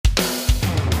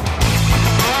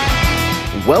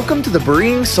Welcome to the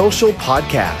Breeing Social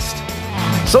Podcast.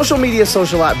 Social media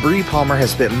socialite Bree Palmer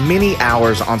has spent many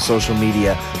hours on social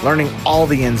media learning all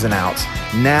the ins and outs.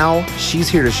 Now she's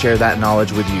here to share that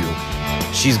knowledge with you.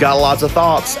 She's got lots of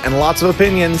thoughts and lots of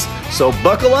opinions, so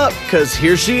buckle up because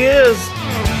here she is.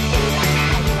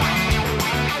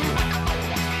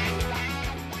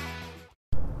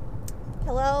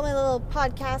 Hello, my little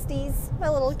podcasties, my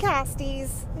little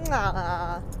casties.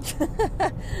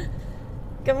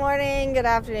 Good morning, good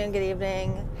afternoon, good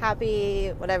evening. Happy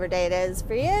whatever day it is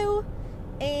for you.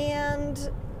 And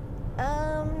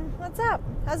what's up?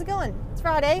 How's it going? It's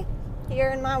Friday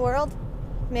here in my world.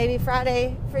 Maybe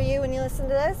Friday for you when you listen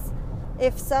to this.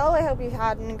 If so, I hope you've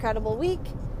had an incredible week.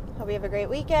 Hope you have a great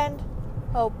weekend.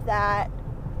 Hope that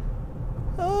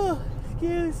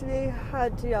excuse me,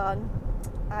 had to yawn.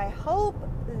 I hope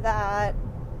that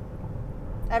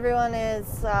everyone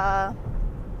is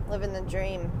living the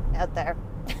dream out there.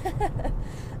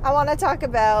 I want to talk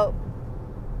about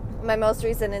my most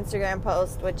recent Instagram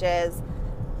post, which is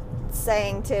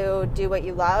saying to do what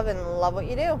you love and love what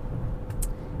you do.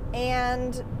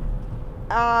 And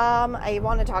I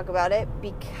want to talk about it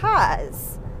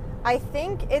because I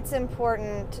think it's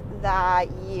important that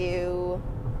you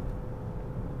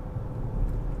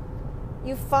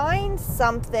find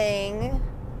something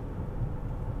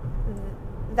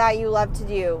that you love to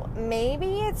do.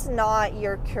 Maybe it's not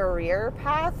your career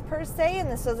path per se,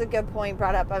 and this was a good point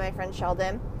brought up by my friend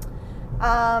Sheldon,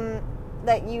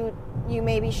 that you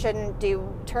maybe shouldn't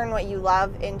turn what you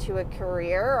love into a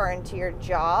career or into your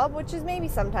job, which is maybe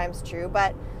sometimes true,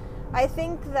 but I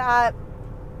think that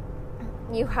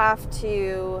you have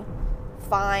to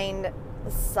find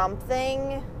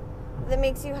something that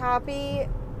makes you happy.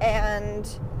 And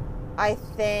I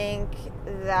think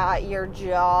that your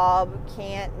job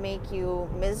can't make you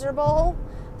miserable.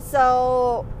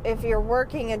 So if you're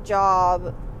working a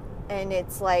job and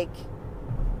it's like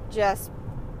just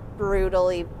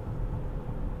brutally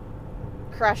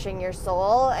crushing your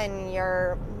soul and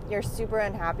you're super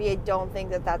unhappy, I don't think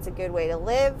that that's a good way to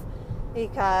live,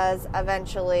 because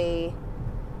eventually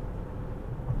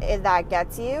that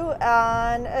gets you.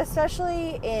 And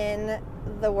especially in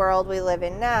the world we live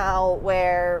in now,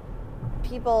 where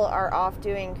people are off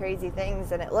doing crazy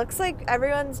things and it looks like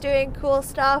everyone's doing cool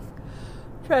stuff.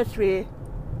 Trust me.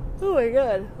 Oh my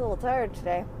god, a little tired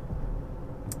today.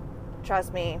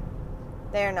 Trust me,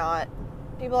 they're not.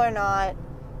 People are not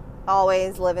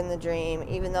always living the dream,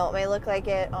 even though it may look like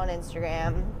it on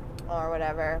Instagram or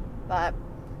whatever, but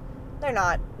they're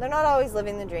not always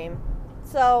living the dream.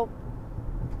 So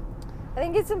I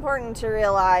think it's important to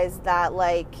realize that,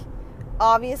 like,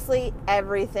 obviously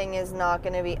everything is not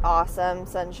going to be awesome,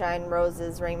 sunshine,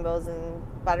 roses, rainbows, and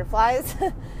butterflies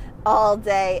all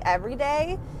day, every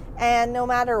day. And no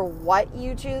matter what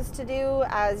you choose to do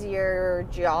as your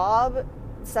job,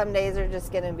 some days are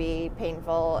just going to be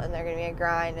painful, and they're going to be a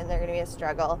grind, and they're going to be a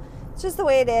struggle. It's just the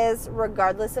way it is,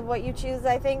 regardless of what you choose,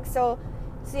 I think. So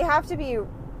you have to be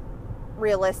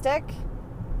realistic,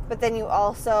 but then you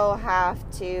also have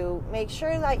to make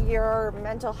sure that your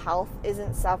mental health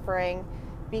isn't suffering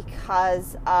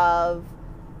because of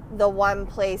the one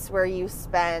place where you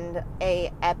spend a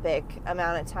epic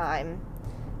amount of time.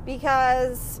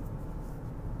 Because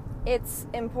it's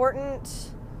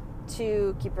important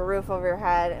to keep a roof over your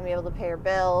head and be able to pay your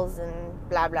bills and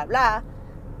blah, blah, blah.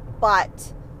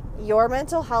 But your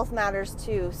mental health matters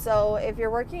too. So if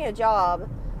you're working a job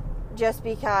just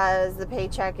because the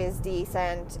paycheck is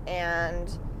decent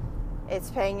and it's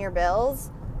paying your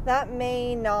bills, that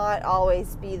may not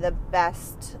always be the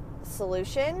best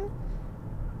solution.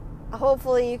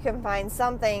 Hopefully you can find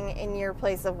something in your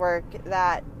place of work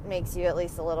that makes you at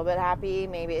least a little bit happy.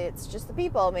 Maybe it's just the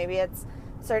people. Maybe it's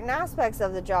certain aspects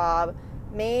of the job.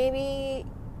 Maybe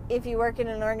if you work in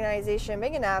an organization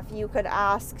big enough, you could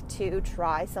ask to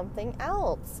try something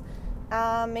else.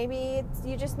 Maybe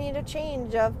you just need a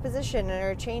change of position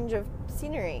or a change of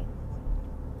scenery.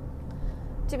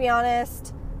 To be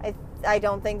honest, I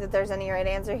don't think that there's any right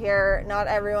answer here. Not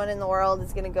everyone in the world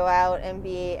is going to go out and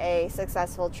be a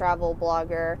successful travel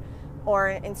blogger or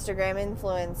an Instagram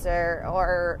influencer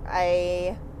or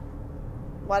a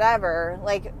whatever.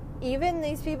 Like, even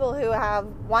these people who have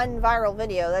one viral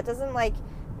video, that doesn't like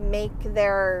make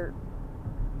their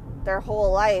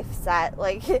whole life set.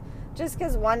 Like, just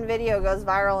because one video goes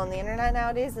viral on the internet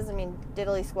nowadays doesn't mean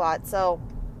diddly squat. So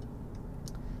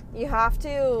you have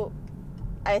to,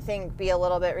 I think, be a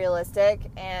little bit realistic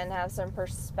and have some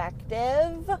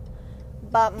perspective.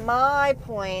 But my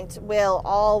point will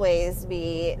always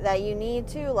be that you need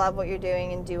to love what you're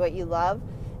doing and do what you love.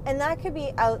 And that could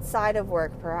be outside of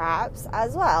work, perhaps,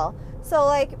 as well. So,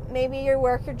 like, maybe you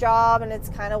work your job and it's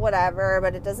kind of whatever,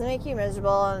 but it doesn't make you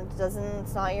miserable and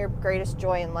it's not your greatest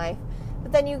joy in life.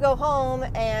 But then you go home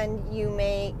and you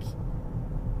make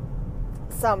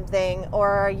something,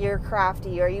 or you're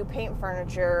crafty, or you paint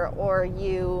furniture, or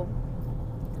you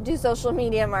do social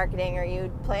media marketing, or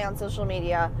you play on social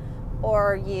media,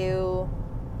 or you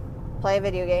play a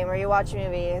video game, or you watch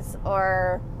movies,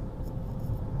 or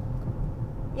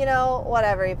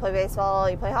whatever. You play baseball,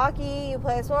 you play hockey, you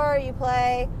play a sport, you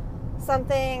play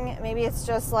something. Maybe it's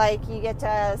just like you get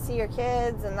to see your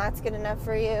kids and that's good enough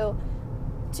for you.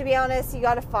 To be honest, you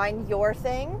got to find your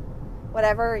thing,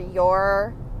 whatever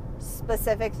your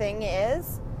specific thing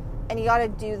is, and you got to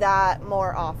do that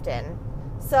more often.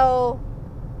 So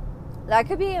that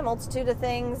could be a multitude of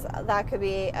things. That could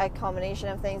be a combination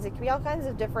of things. It could be all kinds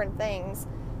of different things.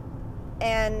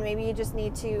 And maybe you just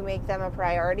need to make them a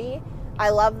priority. I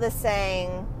love the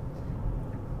saying,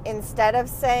 instead of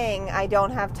saying, I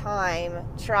don't have time,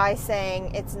 try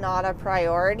saying it's not a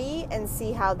priority and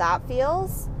see how that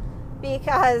feels.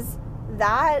 Because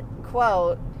that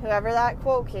quote, whoever that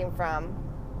quote came from,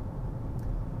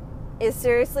 is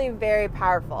seriously very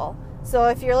powerful. So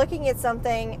if you're looking at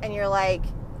something and you're like,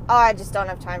 oh, I just don't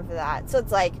have time for that. So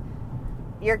it's like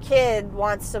your kid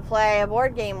wants to play a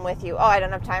board game with you. Oh, I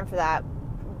don't have time for that.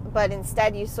 But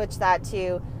instead you switch that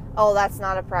to, oh, that's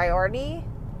not a priority.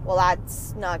 Well,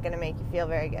 that's not going to make you feel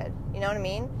very good. You know what I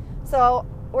mean? So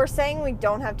we're saying we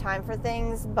don't have time for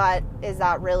things, but is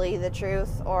that really the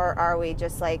truth? Or are we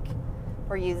just like,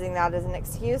 we're using that as an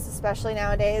excuse, especially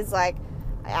nowadays? Like,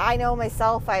 I know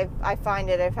myself, I find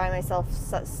myself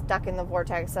stuck in the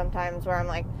vortex sometimes where I'm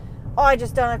like, oh, I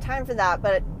just don't have time for that.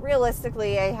 But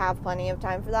realistically, I have plenty of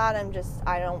time for that.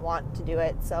 I don't want to do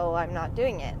it, so I'm not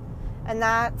doing it. And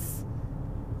that's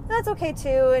okay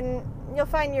too, and you'll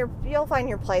find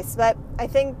your place. But I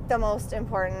think the most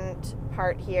important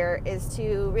part here is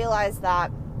to realize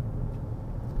that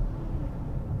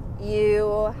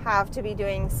you have to be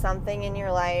doing something in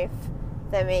your life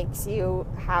that makes you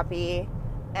happy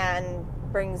and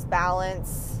brings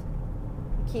balance,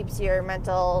 keeps your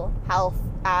mental health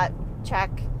at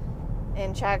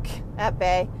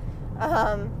bay.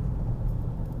 And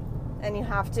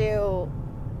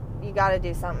you got to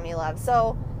do something you love.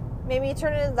 So maybe you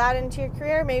turn that into your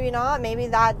career, maybe not. Maybe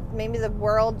the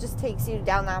world just takes you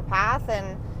down that path.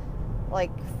 And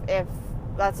like, if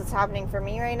that's what's happening for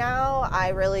me right now, I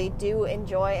really do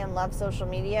enjoy and love social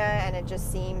media, and it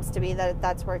just seems to be that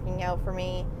that's working out for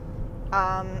me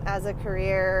as a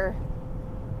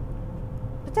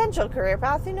potential career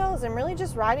path. Who knows? I'm really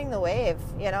just riding the wave,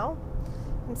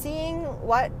 I'm seeing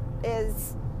what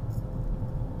is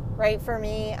right for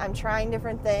me. I'm trying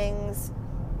different things.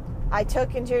 I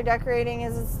took interior decorating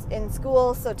in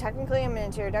school, so technically I'm an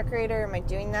interior decorator. Am I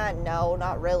doing that? No,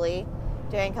 not really.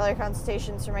 Doing color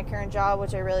consultations for my current job,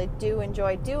 which I really do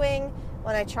enjoy doing.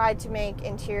 When I tried to make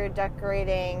interior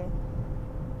decorating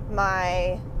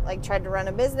tried to run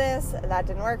a business, that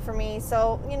didn't work for me.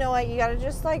 So, you know what? You gotta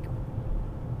just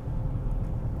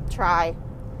try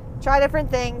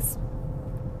different things.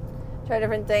 Try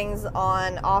different things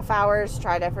on off hours.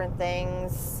 Try different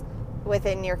things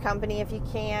within your company if you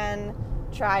can.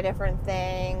 Try different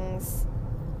things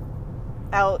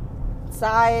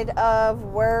outside of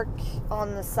work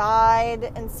on the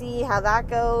side and see how that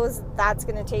goes. That's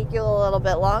going to take you a little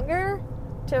bit longer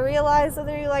to realize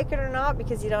whether you like it or not,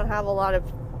 because you don't have a lot of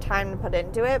time to put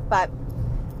into it. But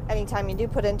anytime you do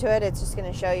put into it, it's just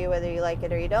going to show you whether you like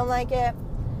it or you don't like it.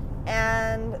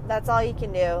 And that's all you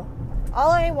can do. All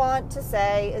I want to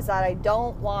say is that I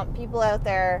don't want people out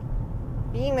there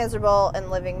being miserable and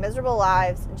living miserable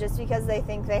lives just because they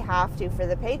think they have to for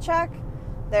the paycheck.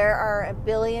 There are a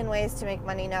billion ways to make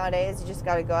money nowadays. You just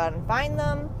got to go out and find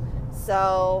them.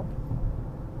 So,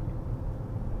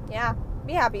 yeah,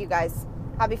 be happy, you guys.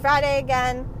 Happy Friday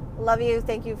again. Love you.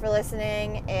 Thank you for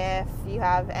listening. If you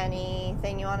have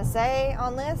anything you want to say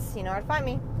on this, you know where to find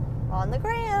me on the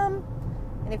gram.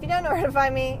 And if you don't know where to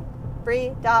find me,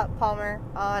 Bree.Palmer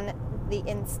on the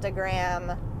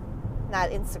Instagram.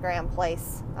 Not Instagram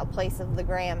place, a place of the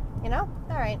gram. All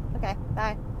right. Okay.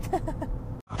 Bye.